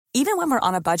Even when we're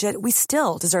on a budget, we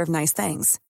still deserve nice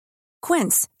things.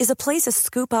 Quince is a place to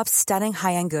scoop up stunning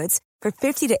high-end goods for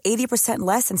 50 to 80%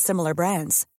 less than similar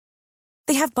brands.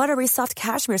 They have buttery soft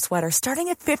cashmere sweaters starting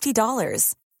at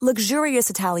 $50, luxurious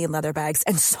Italian leather bags,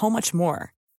 and so much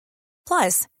more.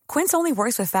 Plus, Quince only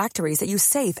works with factories that use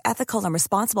safe, ethical, and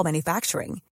responsible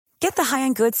manufacturing. Get the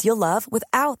high-end goods you'll love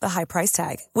without the high price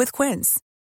tag with Quince.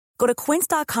 Go to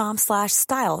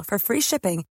quince.com/style for free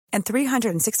shipping and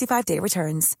 365-day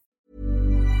returns.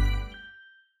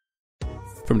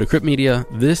 From Decrypt Media,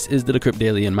 this is the Decrypt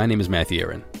Daily, and my name is Matthew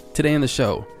Aaron. Today on the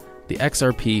show, the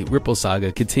XRP Ripple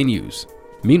saga continues.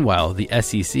 Meanwhile, the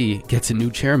SEC gets a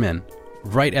new chairman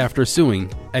right after suing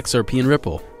XRP and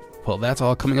Ripple. Well, that's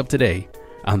all coming up today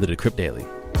on the Decrypt Daily.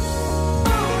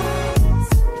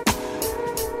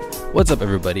 What's up,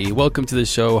 everybody? Welcome to the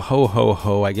show. Ho, ho,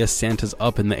 ho. I guess Santa's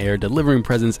up in the air delivering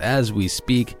presents as we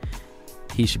speak.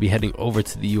 He should be heading over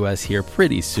to the U.S. here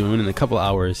pretty soon. In a couple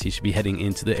hours, he should be heading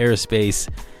into the airspace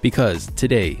because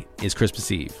today is Christmas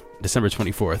Eve, December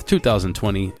 24th,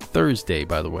 2020, Thursday,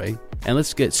 by the way. And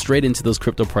let's get straight into those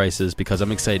crypto prices because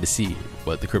I'm excited to see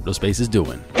what the crypto space is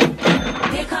doing.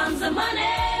 Here comes the money.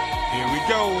 Here we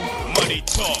go. Money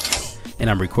talk. And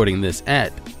I'm recording this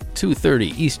at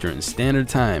 2:30 Eastern Standard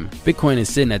Time. Bitcoin is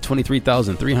sitting at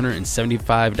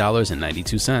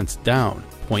 $23,375.92, down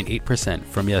 0.8%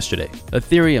 from yesterday.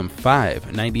 Ethereum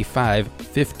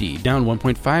 $595.50, down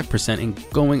 1.5% and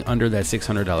going under that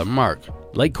 $600 mark.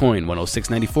 Litecoin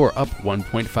 106.94, up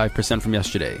 1.5% from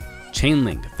yesterday.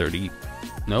 Chainlink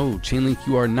Chainlink,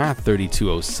 you are not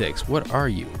 3206. What are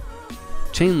you?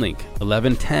 Chainlink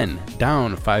 1110,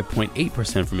 down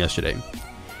 5.8% from yesterday.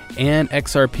 And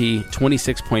XRP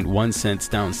 26.1 cents,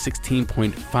 down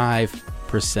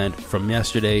 16.5% from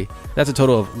yesterday. That's a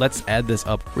total of, let's add this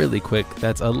up really quick,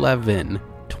 that's 11,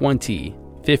 20,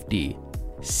 50,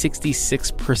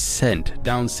 66%,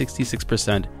 down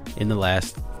 66% in the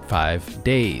last 5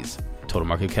 days. Total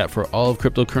market cap for all of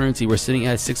cryptocurrency, we're sitting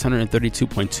at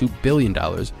 $632.2 billion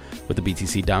with a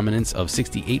BTC dominance of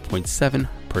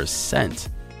 68.7%.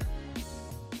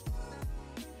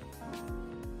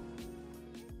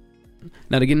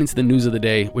 Now to get into the news of the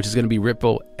day, which is going to be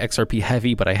Ripple XRP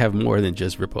heavy, but I have more than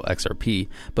just Ripple XRP.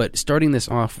 But starting this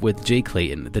off with Jay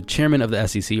Clayton, the chairman of the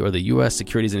SEC, or the U.S.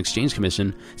 Securities and Exchange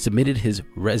Commission, submitted his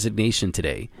resignation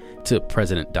today to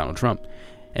President Donald Trump.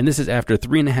 And this is after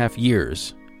 3.5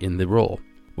 years in the role.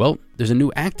 Well, there's a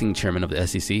new acting chairman of the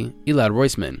SEC, Elad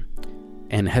Roisman.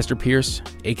 And Hester Pierce,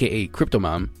 aka Crypto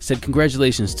Mom, said,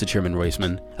 "Congratulations to Chairman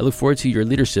Roisman. I look forward to your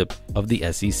leadership of the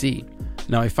SEC."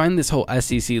 Now, I find this whole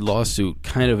SEC lawsuit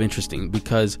kind of interesting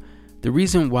because the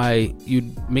reason why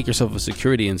you make yourself a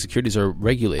security and securities are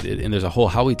regulated and there's a whole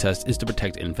Howey test is to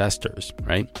protect investors,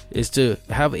 right? Is to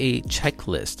have a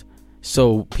checklist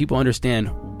so people understand,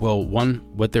 well, one,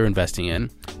 what they're investing in,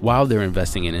 while they're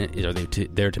investing in it, are they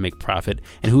there to make profit,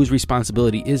 and whose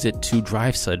responsibility is it to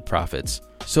drive said profits?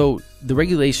 So the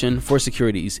regulation for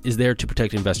securities is there to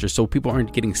protect investors so people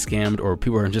aren't getting scammed or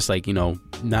people aren't just like,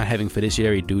 not having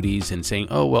fiduciary duties and saying,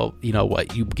 oh, well, you know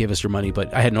what, you gave us your money,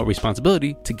 but I had no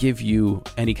responsibility to give you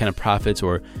any kind of profits,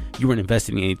 or you weren't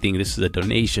investing in anything, this is a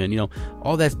donation,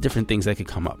 all that's different things that could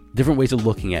come up, different ways of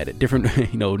looking at it, different,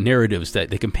 narratives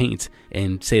that they can paint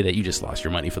and say that you just lost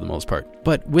your money for the most part.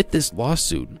 But with this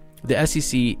lawsuit, the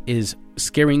SEC is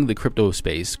scaring the crypto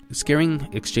space, scaring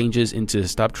exchanges into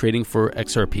stop trading for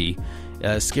XRP,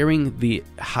 scaring the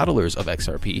hodlers of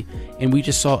XRP, and we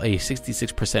just saw a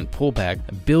 66% pullback,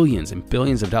 billions and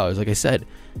billions of dollars. Like I said,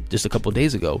 just a couple of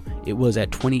days ago, it was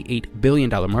at $28 billion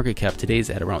market cap.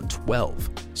 Today's at around 12.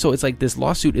 So it's like this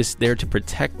lawsuit is there to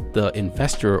protect the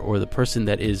investor or the person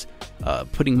that is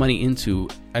putting money into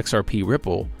XRP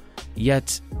Ripple,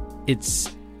 yet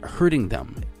it's hurting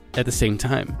them at the same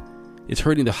time. It's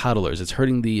hurting the hodlers. It's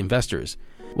hurting the investors.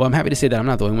 Well, I'm happy to say that I'm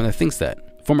not the only one that thinks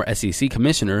that. Former SEC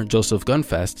Commissioner Joseph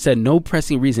Gunfest said no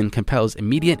pressing reason compels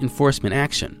immediate enforcement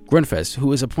action. Gunfest, who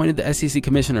was appointed the SEC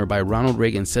Commissioner by Ronald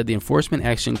Reagan, said the enforcement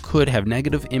action could have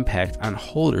negative impact on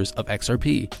holders of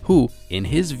XRP, who, in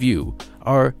his view,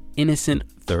 are innocent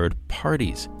third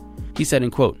parties. He said,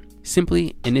 in quote,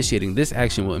 "Simply initiating this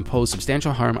action will impose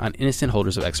substantial harm on innocent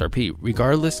holders of XRP,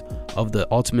 regardless of the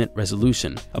ultimate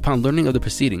resolution. Upon learning of the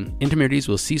proceeding, intermediaries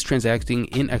will cease transacting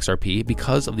in XRP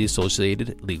because of the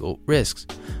associated legal risks.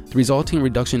 The resulting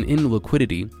reduction in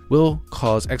liquidity will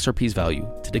cause XRP's value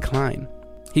to decline."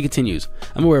 He continues,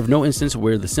 I'm aware of no instance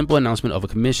where the simple announcement of a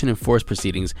commission-enforced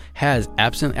proceedings has,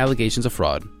 absent allegations of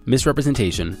fraud,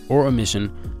 misrepresentation, or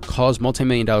omission, caused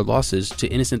multi-million-dollar losses to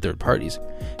innocent third parties.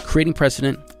 Creating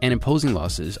precedent and imposing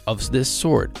losses of this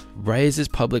sort raises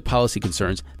public policy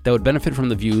concerns that would benefit from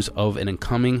the views of an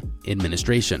incoming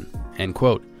administration. End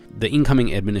quote. The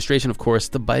incoming administration, of course,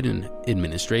 the Biden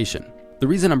administration. The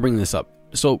reason I'm bringing this up,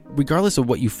 so regardless of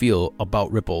what you feel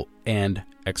about Ripple and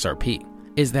XRP,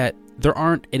 is that there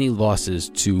aren't any losses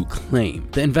to claim.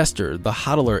 The investor, the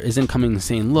hodler, isn't coming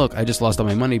saying, look, I just lost all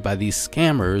my money by these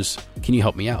scammers. Can you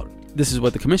help me out? This is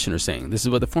what the commissioner's saying. This is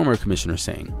what the former commissioner's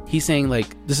saying. He's saying,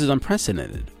 like, this is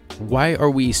unprecedented. Why are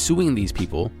we suing these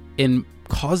people in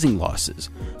causing losses,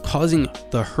 causing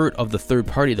the hurt of the third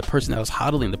party, the person that was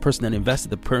hodling, the person that invested,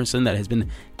 the person that has been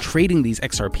trading these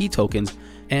XRP tokens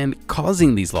and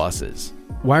causing these losses?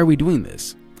 Why are we doing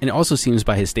this? And it also seems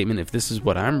by his statement, if this is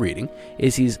what I'm reading,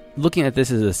 is he's looking at this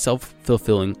as a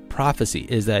self-fulfilling prophecy,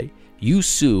 is that you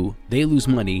sue, they lose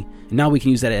money, and now we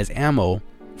can use that as ammo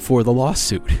for the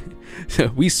lawsuit. So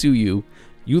we sue you,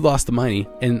 you lost the money,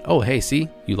 and oh, hey, see,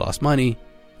 you lost money.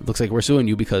 It looks like we're suing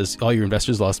you because all your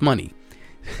investors lost money.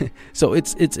 So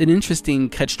it's an interesting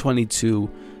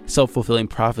catch-22 self-fulfilling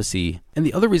prophecy. And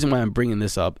the other reason why I'm bringing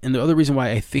this up, and the other reason why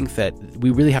I think that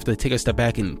we really have to take a step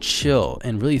back and chill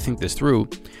and really think this through,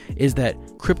 is that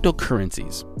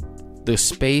cryptocurrencies, the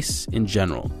space in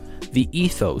general, the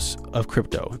ethos of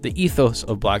crypto, the ethos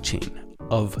of blockchain,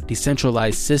 of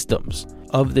decentralized systems,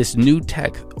 of this new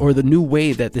tech, or the new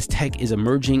way that this tech is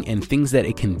emerging and things that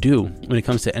it can do when it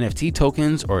comes to NFT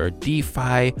tokens or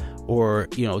DeFi or,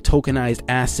 tokenized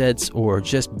assets or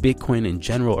just Bitcoin in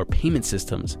general or payment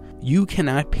systems. You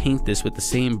cannot paint this with the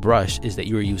same brush as that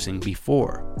you were using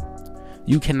before.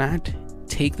 You cannot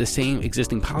take the same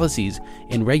existing policies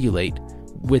and regulate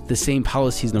with the same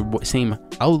policies and the same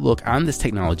outlook on this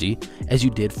technology as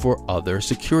you did for other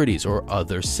securities or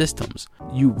other systems.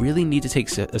 You really need to take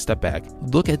a step back,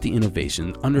 look at the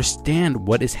innovation, understand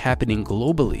what is happening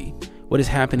globally, what is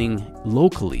happening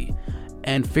locally,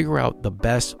 and figure out the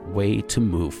best way to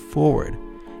move forward.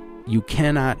 You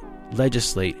cannot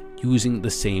legislate using the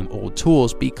same old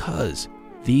tools because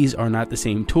these are not the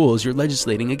same tools you're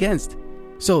legislating against.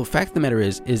 So fact of the matter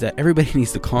is that everybody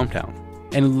needs to calm down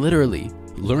and literally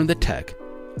learn the tech,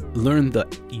 learn the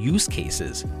use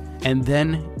cases, and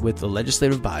then with the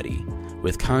legislative body,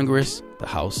 with Congress, the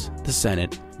House, the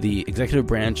Senate, the executive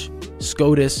branch,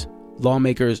 SCOTUS,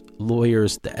 lawmakers,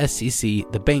 lawyers, the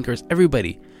SEC, the bankers,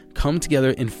 everybody come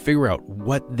together and figure out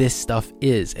what this stuff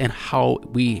is and how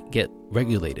we get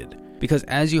regulated. Because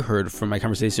as you heard from my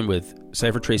conversation with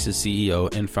CipherTrace's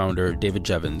CEO and founder, David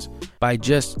Jevons, by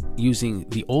just using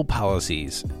the old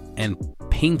policies and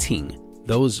painting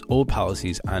those old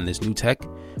policies on this new tech,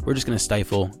 we're just going to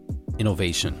stifle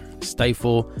innovation,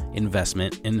 stifle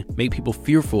investment, and make people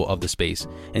fearful of the space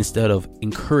instead of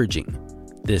encouraging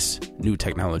this new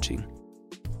technology.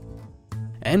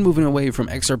 And moving away from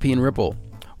XRP and Ripple,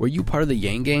 were you part of the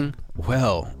Yang gang?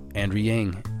 Well, Andrew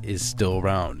Yang is still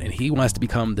around, and he wants to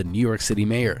become the New York City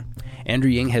mayor. Andrew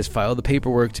Yang has filed the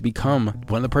paperwork to become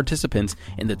one of the participants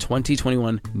in the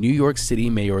 2021 New York City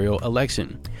mayoral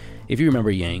election. If you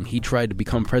remember Yang, he tried to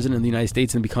become president of the United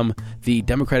States and become the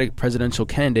Democratic presidential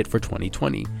candidate for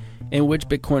 2020, in which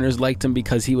Bitcoiners liked him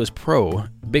because he was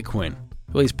pro-Bitcoin.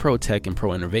 Well, he's pro-tech and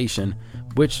pro-innovation,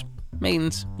 which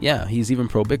means, yeah, he's even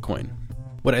pro-Bitcoin.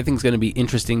 What I think is going to be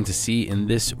interesting to see in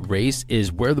this race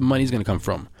is where the money is going to come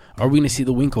from. Are we going to see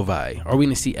the Winklevi? Are we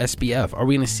going to see SBF? Are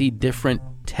we going to see different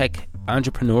tech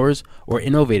entrepreneurs or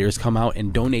innovators come out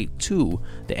and donate to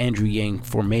the Andrew Yang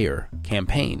for Mayor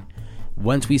campaign?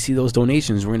 Once we see those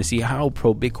donations, we're going to see how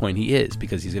pro-Bitcoin he is,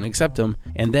 because he's going to accept them,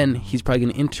 and then he's probably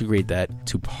going to integrate that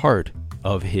to part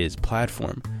of his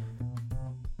platform.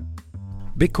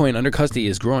 Bitcoin under custody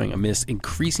is growing amidst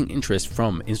increasing interest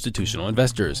from institutional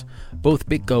investors. Both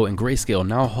BitGo and Grayscale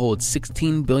now hold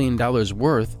 $16 billion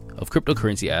worth of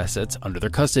cryptocurrency assets under their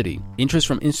custody. Interest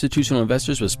from institutional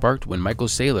investors was sparked when Michael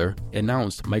Saylor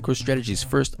announced MicroStrategy's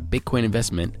first Bitcoin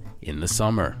investment in the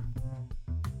summer.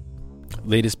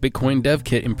 Latest Bitcoin Dev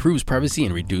Kit improves privacy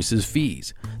and reduces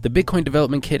fees. The Bitcoin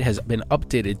Development Kit has been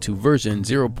updated to version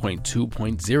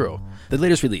 0.2.0. The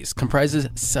latest release comprises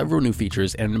several new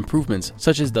features and improvements,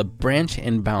 such as the branch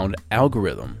and bound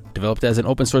algorithm. Developed as an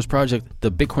open source project,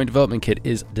 the Bitcoin Development Kit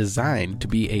is designed to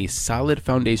be a solid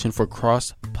foundation for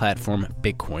cross-platform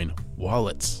Bitcoin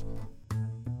wallets.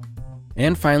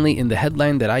 And finally, in the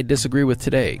headline that I disagree with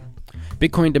today,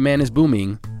 Bitcoin demand is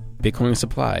booming, Bitcoin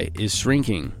supply is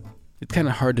shrinking. It's kind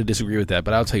of hard to disagree with that,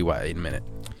 but I'll tell you why in a minute.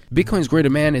 Bitcoin's great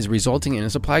demand is resulting in a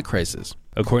supply crisis.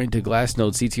 According to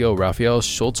Glassnode CTO Raphael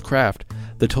Schultz-Kraft,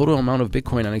 the total amount of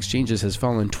Bitcoin on exchanges has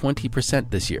fallen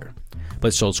 20% this year.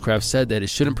 But Schultz-Kraft said that it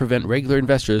shouldn't prevent regular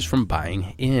investors from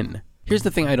buying in. Here's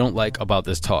the thing I don't like about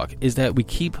this talk, is that we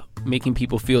keep making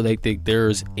people feel like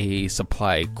there's a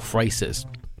supply crisis.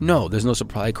 No, there's no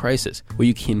supply crisis. Well,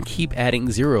 you can keep adding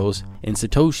zeros and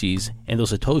satoshis, and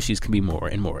those satoshis can be more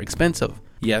and more expensive.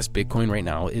 Yes, Bitcoin right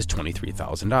now is $23,000,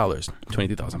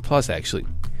 $23,000 plus actually.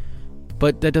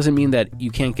 But that doesn't mean that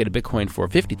you can't get a Bitcoin for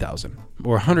 $50,000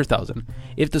 or $100,000.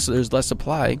 If there's less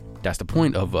supply, that's the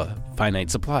point of a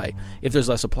finite supply. If there's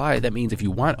less supply, that means if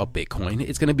you want a Bitcoin,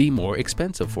 it's going to be more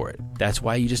expensive for it. That's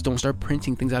why you just don't start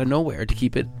printing things out of nowhere to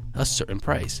keep it a certain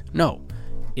price. No,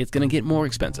 it's going to get more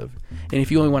expensive. And if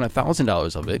you only want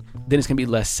 $1,000 of it, then it's going to be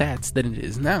less sats than it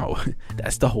is now.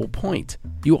 That's the whole point.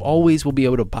 You always will be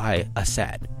able to buy a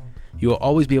sat. You will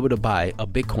always be able to buy a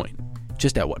Bitcoin.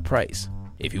 Just at what price?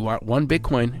 If you want one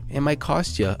Bitcoin, it might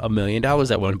cost you $1 million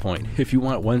at one point. If you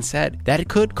want one sat, that it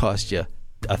could cost you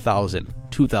 $1,000,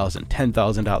 $2,000,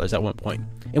 $10,000 at one point.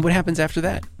 And what happens after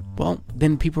that? Well,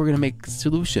 then people are going to make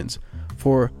solutions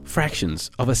for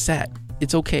fractions of a sat.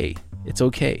 It's okay. It's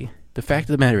okay. The fact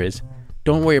of the matter is,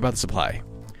 don't worry about the supply.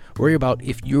 Worry about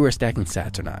if you are stacking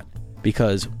sats or not.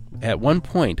 Because at one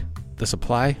point, the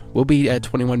supply will be at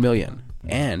 21 million.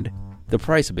 And the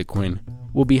price of Bitcoin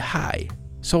will be high.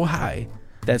 So high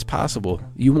that's possible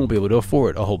you won't be able to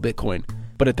afford a whole Bitcoin.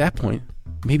 But at that point,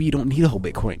 maybe you don't need a whole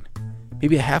Bitcoin.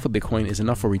 Maybe a half a Bitcoin is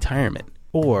enough for retirement.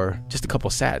 Or just a couple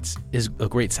sats is a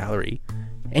great salary.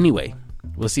 Anyway,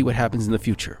 we'll see what happens in the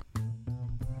future.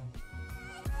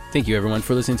 Thank you everyone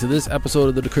for listening to this episode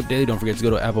of the Decrypt Daily. Don't forget to go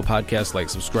to Apple Podcasts, like,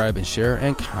 subscribe, and share,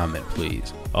 and comment,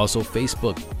 please. Also,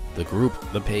 Facebook, the group,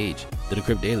 the page, the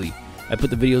Decrypt Daily. I put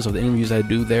the videos of the interviews I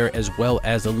do there, as well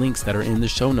as the links that are in the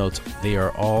show notes. They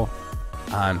are all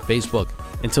on Facebook.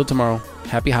 Until tomorrow,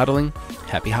 happy hodling,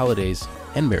 happy holidays,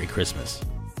 and Merry Christmas.